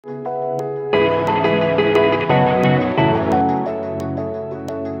One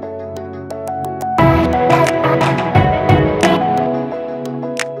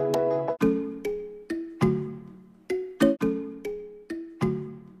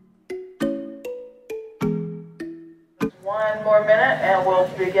more minute and we'll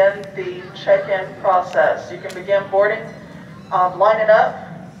begin the check-in process. You can begin boarding, line it up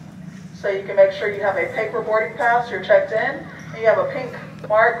so you can make sure you have a paper boarding pass, you're checked in, and you have a pink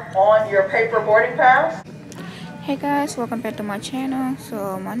mark on your paper boarding pass. Hey guys, welcome back to my channel.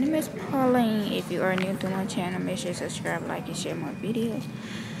 So my name is Pauline. If you are new to my channel, make sure to subscribe, like, and share my videos.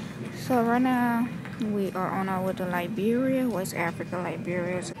 So right now we are on our way to Liberia, West Africa,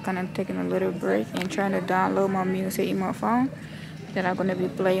 Liberia. So kind of taking a little break and trying to download my music in my phone that I'm gonna be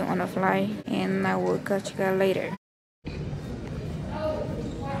playing on the flight, and I will catch you guys later.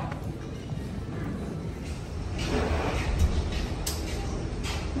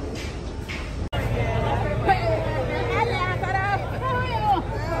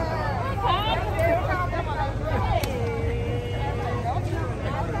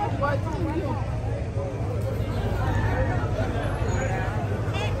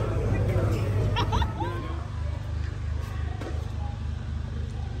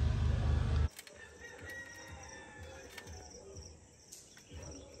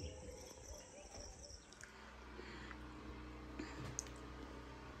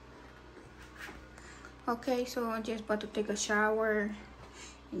 Okay, so I'm just about to take a shower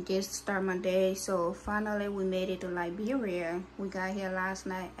and just start my day. So finally we made it to Liberia. We got here last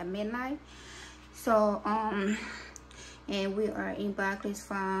night at midnight. So and we are in Barclays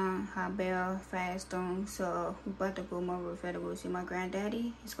Farm, Habel, Faststone. So we're about to go Monrovia to go see my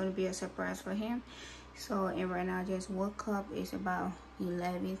granddaddy. It's gonna be a surprise for him. So and right now I just woke up. It's about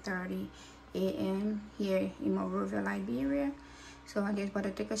 11:30 a.m. here in Monrovia, Liberia. So I just about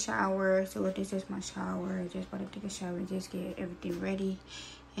to take a shower. So this is my shower. Just about to take a shower and just get everything ready,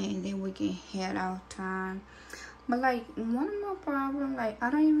 and then we can head out time. But like one of my problems, like I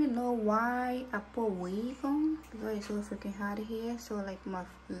don't even know why I put wig on because it's so freaking hot here. So like my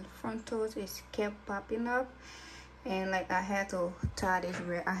front toes is kept popping up, and like I had to tie this.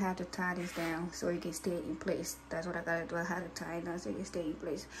 I had to tie this down so it can stay in place. That's what I gotta do. I had to tie it down so it can stay in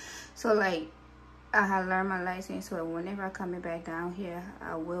place. So like I have learned my lesson, so whenever I come back down here,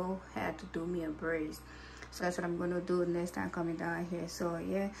 I will have to do me a braids. So that's what I'm gonna do next time coming down here. So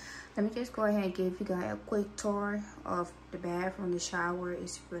yeah, let me just go ahead and give you guys a quick tour of the bathroom. The shower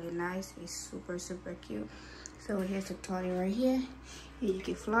is really nice. It's super cute. So here's the toilet right here. Here you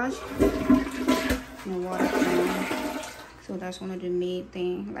can flush and water down. So that's one of the main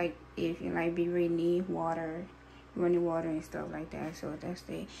things. Like if you like be really need water, running water and stuff like that. So that's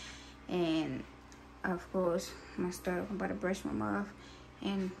it. And of course my stuff, I'm about to brush my mouth,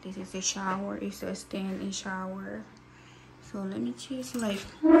 and this is the shower. It's a standing shower. So let me just like,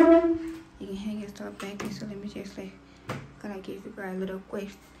 you can hang your stuff back there. So let me just like kind of give you guys a little quick.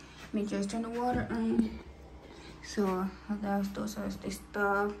 Let me just turn the water on. So those are the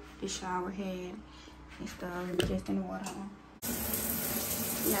stuff, the shower head and stuff. Let me just turn the water on.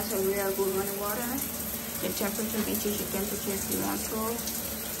 That's a real good running water. The temperature, you can change your temperature if you want to.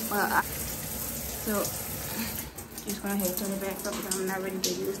 Well, so just gonna have to turn it back up because I'm not ready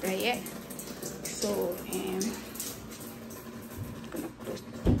to use that yet. So and gonna put this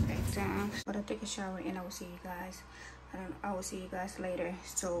back down. But I'll take a shower and I will see you guys. I will see you guys later.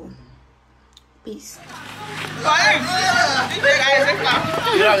 So peace. You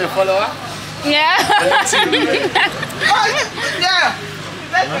have a follower? Yeah.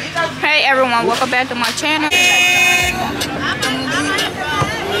 Hey everyone, welcome back to my channel.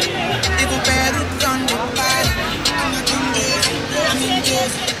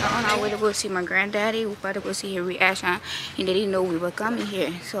 On our way to go see my granddaddy. We're about to go see his reaction. He didn't know we were coming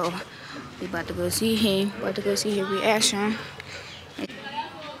here, so we about to go see him. About to go see his reaction.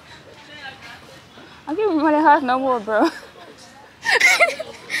 I'm giving you money house no more, bro.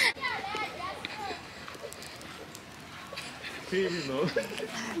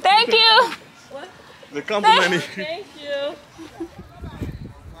 Thank you. What? The compliment. Thank you.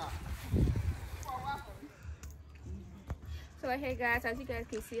 So hey guys, as you guys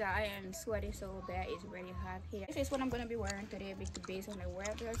can see, I am sweating so bad. It's really hot here. This is what I'm gonna be wearing today based on the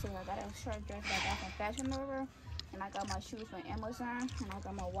weather. So I got a short dress that I got from Fashion Nova, and I got my shoes from Amazon, and I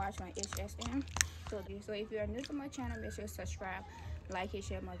got my watch from HSM. So if you are new to my channel, make sure to subscribe, like, and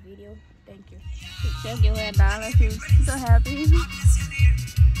share my video. Thank you. Just give her $1. She's so happy.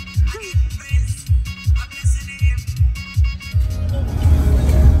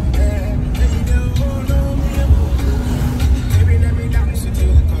 Baby, let me down,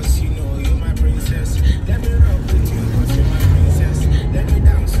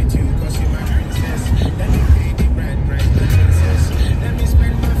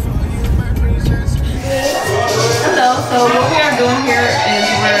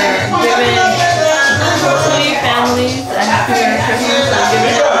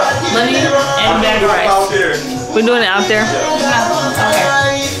 We're doing it out there. Okay.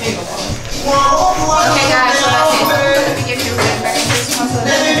 Okay, guys, so that's it. So we're going to be getting ready back in this one. So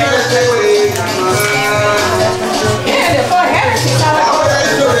let's get ready. Yeah, the four headers.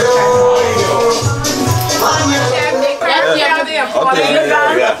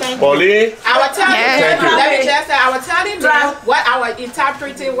 Pauline. I was telling Thank you. let me just say, I was telling them what I was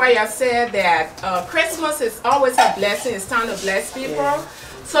interpreting where you said that Christmas is always a blessing. It's time to bless people.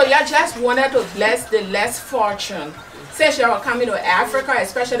 So you just wanted to bless the less fortunate. Since you are coming to Africa,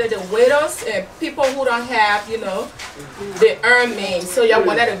 especially the widows and people who don't have, you know, the earnings. So you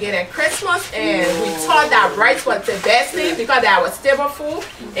wanted to get a Christmas, and we thought that rice was the best thing because that was stable food,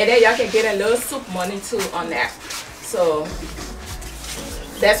 and then you can get a little soup money too on that. So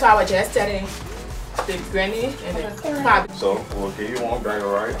that's why I was just telling the granny and the Bobby. So we'll give you one bag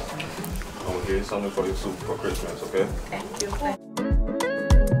of rice. And we'll give you something for your soup for Christmas, okay? Thank you.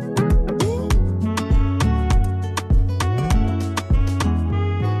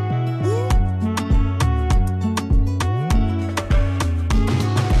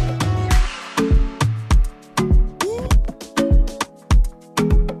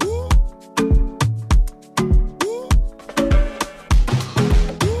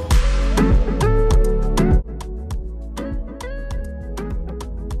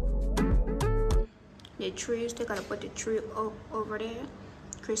 The trees, they gotta put the tree up over there,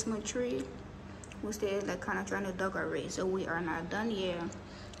 Christmas tree. We still like kind of trying to decorate, so we are not done yet.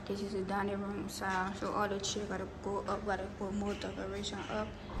 This is the dining room side, so all the chairs gotta go up, gotta put more decoration up.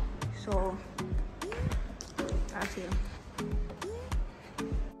 So that's it.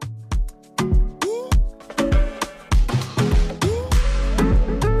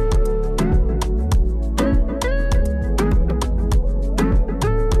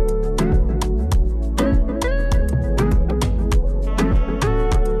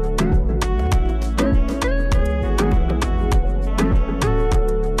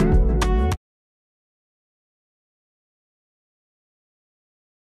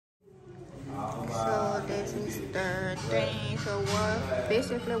 So this is the thing. So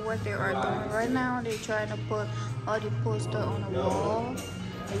basically what they are doing right now, they're trying to put all the poster on the wall.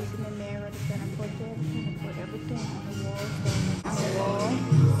 As you see the mirror, they're trying to put everything on the wall. So on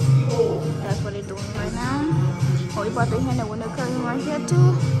the wall. That's what they're doing right now. Oh, he about to hang the window curtain right here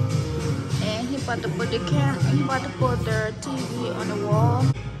too. And he about to put the camera, he about to put the TV on the wall.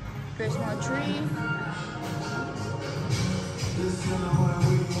 Christmas tree.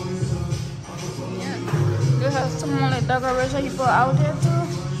 Yeah, they have some more like decoration you put out there too.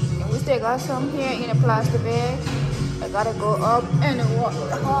 And we still got some here in a plastic bag. I gotta go up and then walk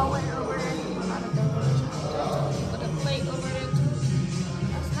the hallway over there. Put a plate over there too.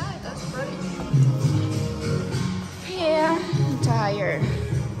 That's nice, that's pretty. Yeah, I'm tired.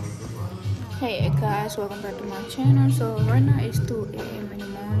 Hey guys, welcome back to my channel. So right now it's 2 a.m. in the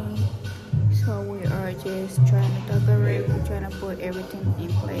morning. So we are just trying to decorate. We're trying to put everything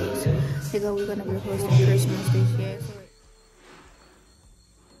in place because we're gonna be hosting Christmas this year.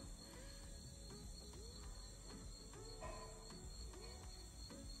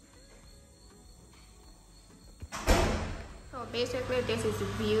 So basically, this is the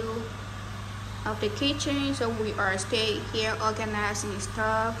view of the kitchen. So we are staying here organizing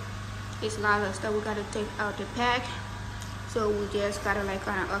stuff. It's a lot of stuff we gotta take out the pack. So we just gotta like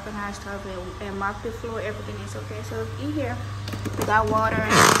kind of organize stuff and mop the floor. Everything is okay. So in here, we got water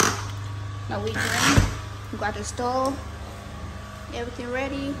that we drink. We got the stove. Everything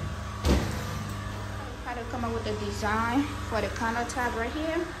ready. How to come up with the design for the countertop right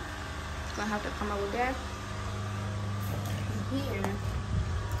here. Gonna have to come up with that. Here,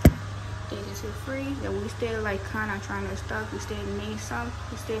 this is it free. That we still like kind of trying to stuff. We still need some.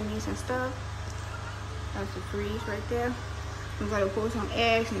 We still need some stuff. That's the freeze right there. I'm gonna put some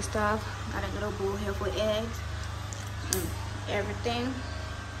eggs and stuff. Got a little bowl here for eggs and everything.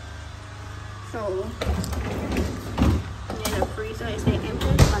 So then the freezer is still empty.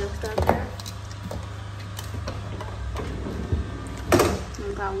 Got stuff there.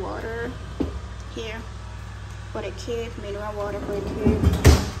 We got water here for the kids. Mineral water for the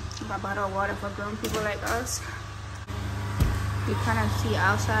kids. Got bottled water for grown people like us. You kind of see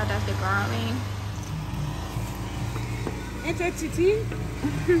outside. That's the garland. Enter Titi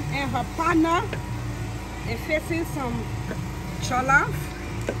and her partner and facing some chola.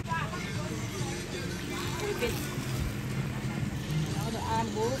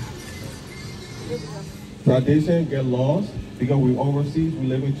 Tradition get lost because we overseas, we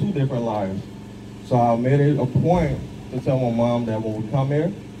live in 2 different lives. So I made it a point to tell my mom that when we come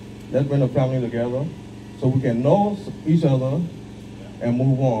here, let's bring the family together. so we can know each other and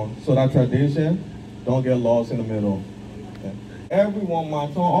move on. So that tradition don't get lost in the middle. Everyone,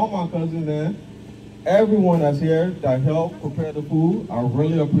 all my cousins there, everyone that's here that helped prepare the food, I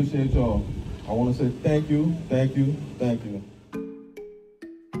really appreciate y'all. I want to say thank you, thank you, thank you.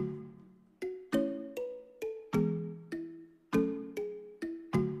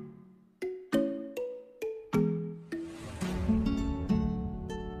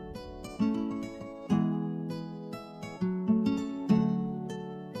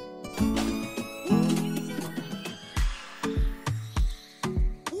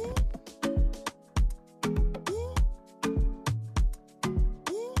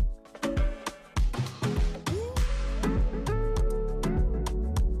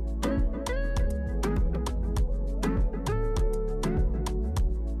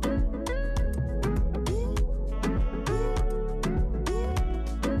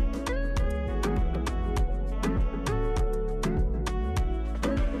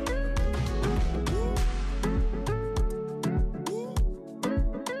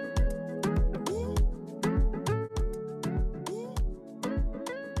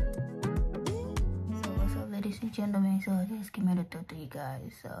 Gentlemen, so I just came out to talk to you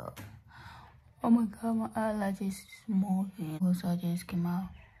guys. So, oh my god, my eyelash is moving. So I just came out,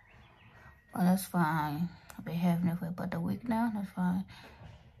 but that's fine. I've been having it for about a week now. That's fine.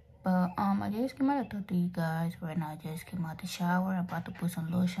 But I just came out to talk to you guys. Right now, I just came out the shower. I'm about to put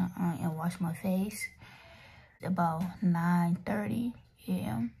some lotion on and wash my face. It's about 9:30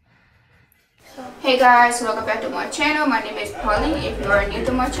 a.m. Hey guys, welcome back to my channel. My name is Pauline. If you are new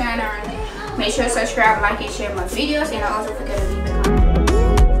to my channel, make sure to subscribe, like, and share my videos, and also forget to leave a comment.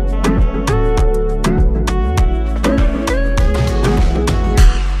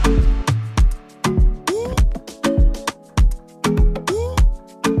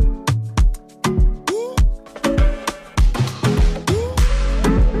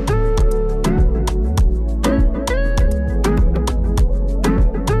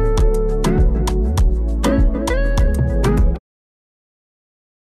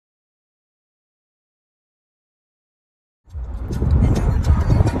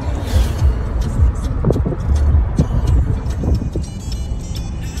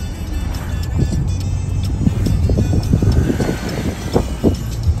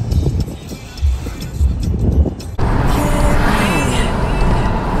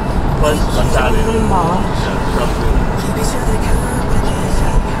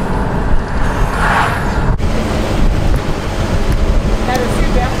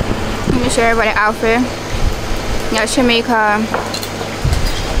 Let me show everybody the outfit. Yeah, Shamika.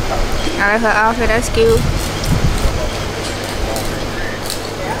 I like her outfit, that's cute.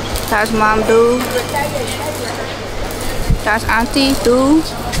 That's mom do. That's auntie do.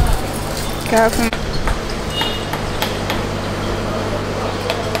 Girlfriend.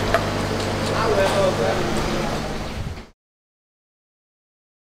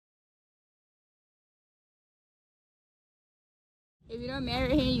 If you don't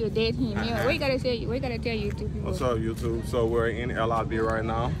marry him, you date him. Yeah, what you gotta say? What you gotta tell YouTube people? What's up, YouTube? So we're in LIB right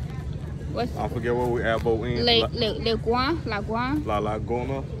now. What's I forget where we at, but we in Laguna.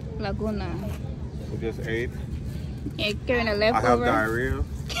 We just ate. And carrying a I leftover. have diarrhea.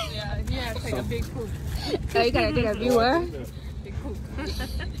 Yeah, take a big poop. Oh, you gotta take a viewer. Big poop.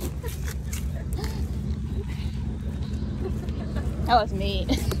 That was me.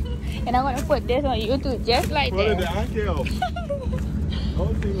 And I'm gonna put this on YouTube just like Put it that. down,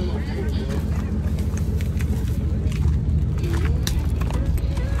 Don't see me my face,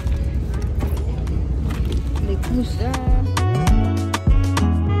 Legusa.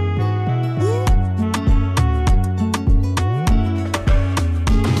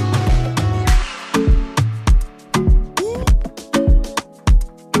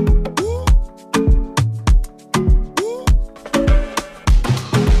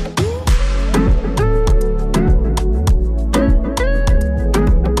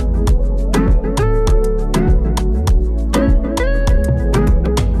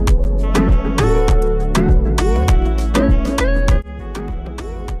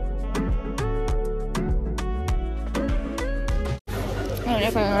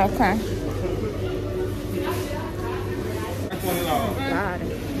 Okay. God.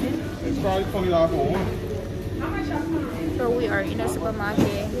 It's probably $20 for one. So we are in a supermarket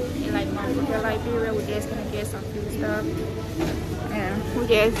in like Monrovia, Liberia. We're just gonna get some food stuff. And we're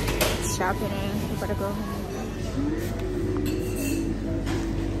just shopping and we're gonna go home.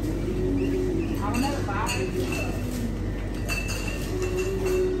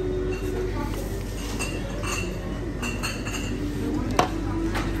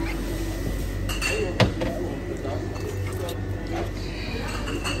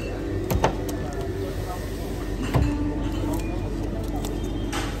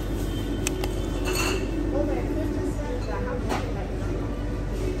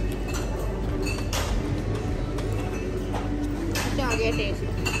 get this.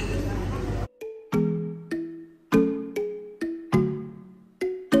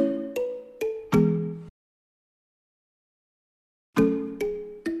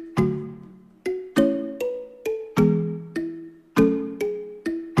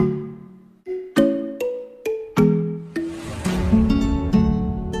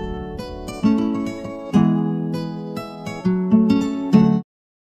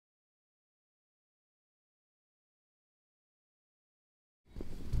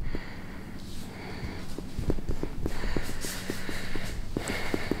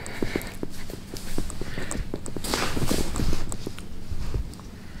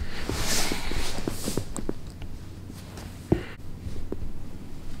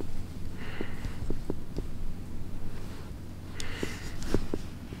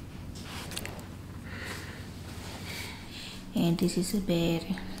 And this is a bed.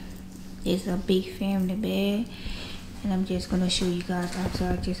 It's a big family bed, and I'm just gonna show you guys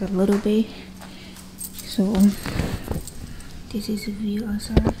outside just a little bit. So this is the view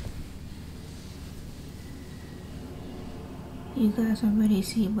outside. You guys already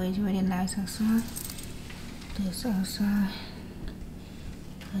see, but it's really nice outside. This outside.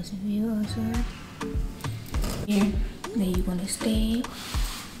 That's a view outside. Here, then you're gonna stay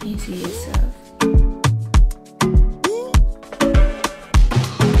and see yourself.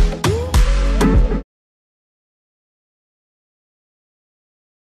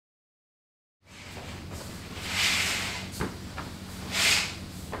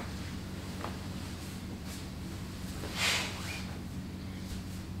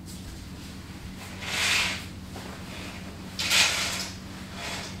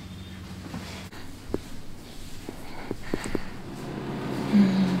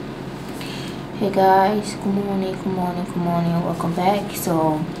 Hey guys, good morning, welcome back.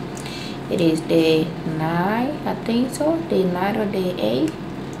 So it is day 9, I think so, day 9 or day 8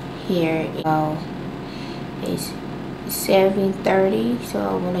 here. It's 7:30, so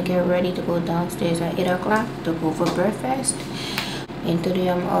I'm gonna get ready to go downstairs at 8 o'clock to go for breakfast. And today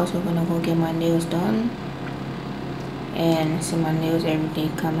I'm also gonna go get my nails done and see my nails,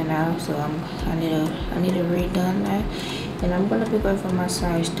 everything coming out. So I need to redone that, and I'm gonna be going for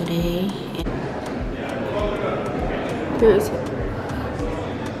massage today. There is it.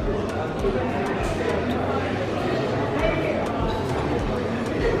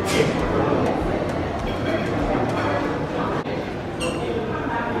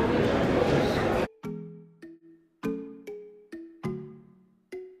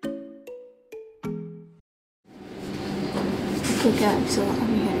 Okay guys, so I'm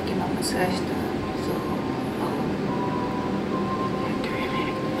here to get my massage done. So after I'm here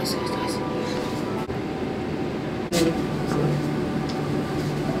to get my massage done.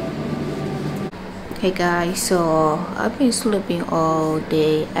 Hey guys, so I've been sleeping all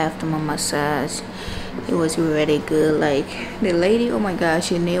day after my massage. It was really good. Like the lady, oh my gosh,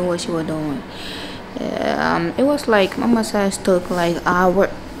 she knew what she was doing. It was like my massage took like hour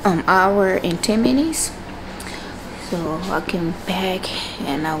and 10 minutes. So I came back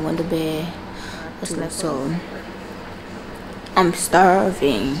and I went to bed. I slept. So I'm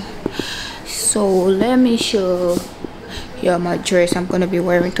starving. So let me show you my dress I'm gonna be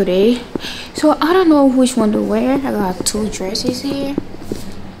wearing today. So I don't know which one to wear. I got 2 dresses here.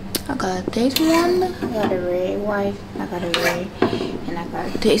 I got this one. I got a red, white. I got a red, and I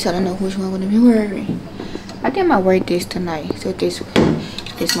got this. I don't know which one I'm gonna be wearing. I think I might wear this tonight. So this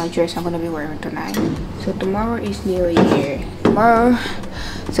is my dress I'm gonna be wearing tonight. So tomorrow is New Year. Tomorrow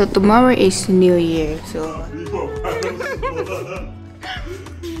is New Year. So.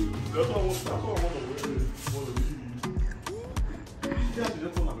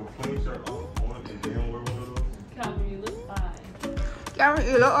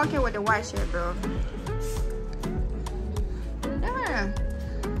 You look okay with the white shirt, bro. Yeah.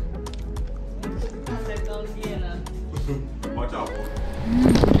 Watch out,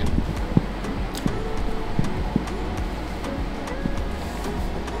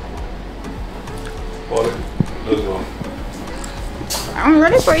 boy. Let's go. I'm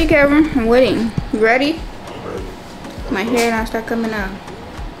ready for you, Kevin. I'm waiting. You ready? I'm ready. My hair now start coming out.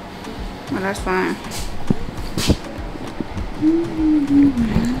 Well, that's fine.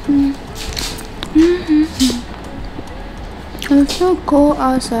 It's so cold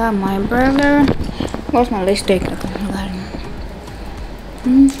outside, my brother. Where's my lipstick? It's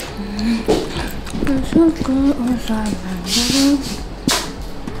so cold outside, my brother.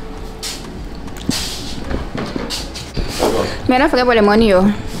 Man, I forgot about the money,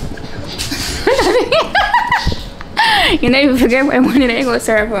 yo. You know, you forget what money they ain't gonna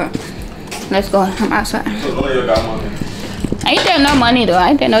serve her. Let's go. I'm outside. I ain't there no money though. I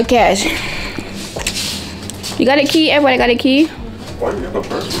ain't there no cash. You got a key? Everybody got a key? Why do you have a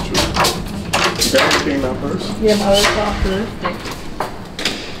purse with you? You got anything in that purse? Yeah, my other purse.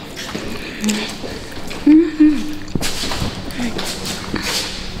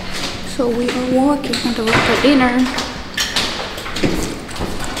 So we are walking on the road to dinner.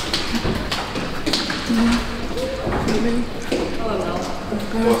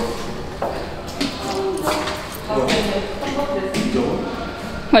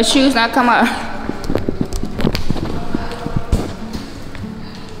 My shoes not come out.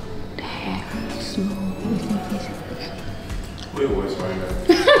 Damn, small. Wait, what's right now?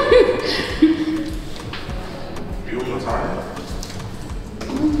 You almost tired.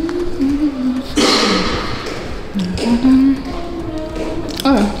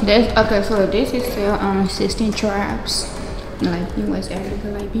 Oh, that's okay. So this is the 16 tribes, like in West Africa,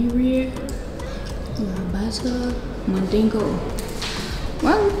 Liberia, Labasa, Mandingo.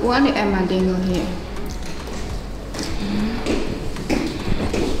 Why they add Mandingo here?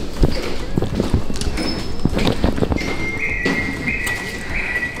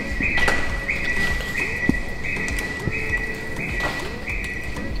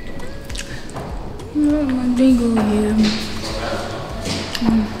 Mandingo here.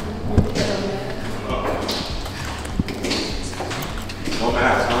 No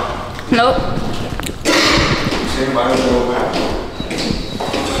mask, huh? Nope. See anybody with no mask?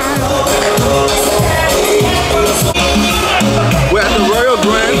 We're at the Royal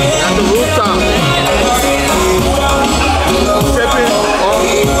Grand at the rooftop. Sipping on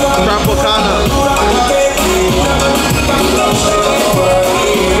Tropicana.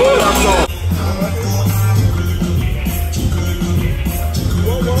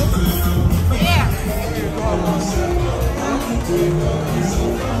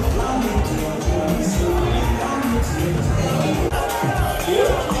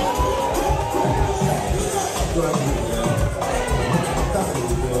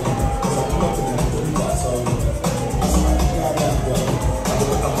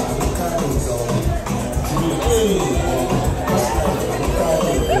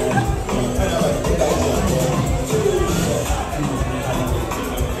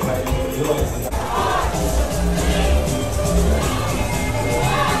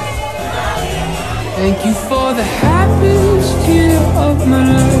 Thank you for the happiest year of my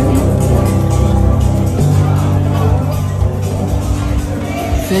life.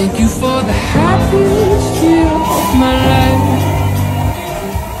 Thank you for the happiest year of my life.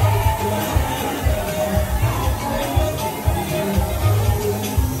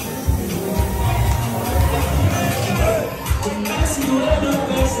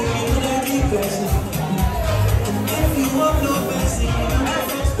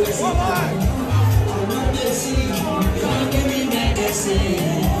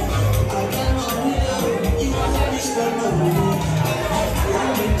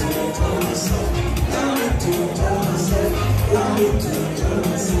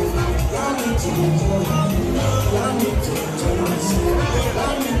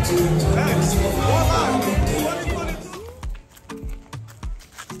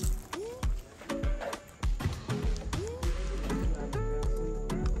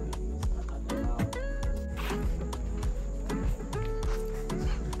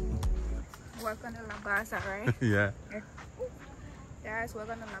 Welcome to La Baza, right? Yeah. Guys,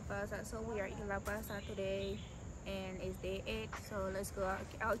 welcome to La Baza. So we are in La Baza today, and it's day 8. So let's go.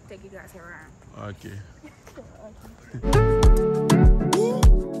 I'll take you guys around. Okay.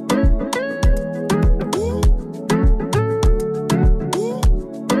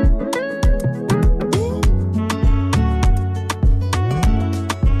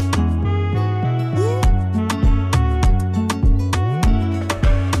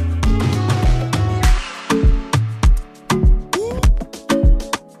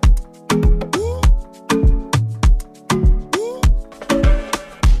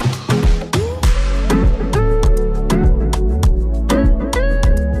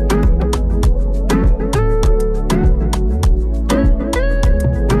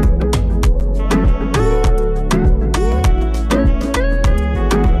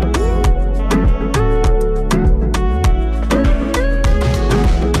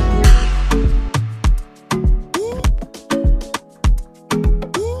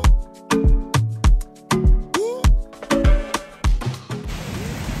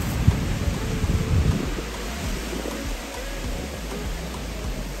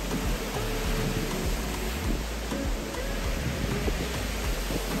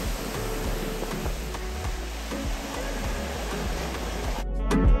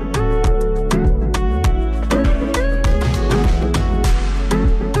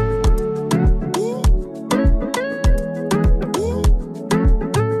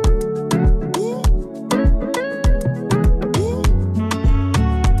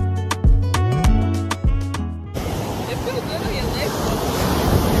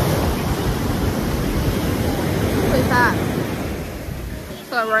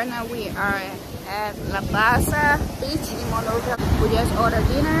 Labasa Beach in Monrovia. We just ordered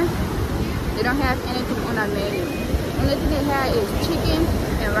dinner. They don't have anything on our menu. Only thing they have is chicken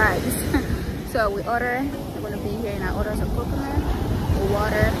and rice. So we order. We're gonna be here and I order some coconut,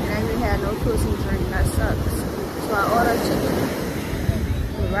 water, and then we have no frozen drink. That sucks. So I ordered chicken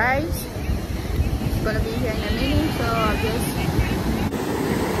with rice. It's gonna be here in a minute. So I'll just.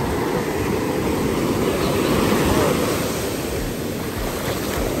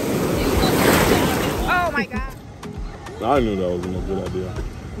 Oh my God. I knew that wasn't a good idea.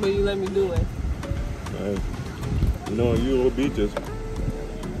 But you let me do it. Hey, you know, you little beaches.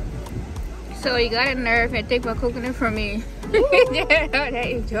 So you got a nerve and take my coconut from me.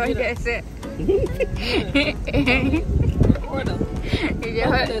 They enjoy that shit.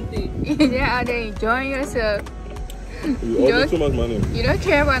 You're out there enjoying yourself. You owe me too much money. You don't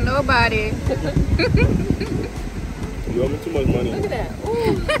care about nobody. You owe me too much money. Look at that.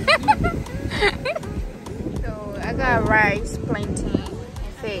 So I got rice, plantain,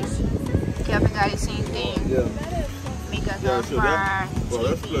 and fish. Kevin got the same thing. Yeah. Mika Yeah, got sure, fried well,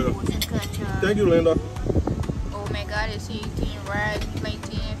 that's clear. chicken and ketchup. Thank you, Linda. Oh my God, it's eating rice,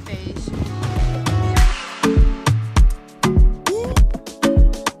 plantain, and fish.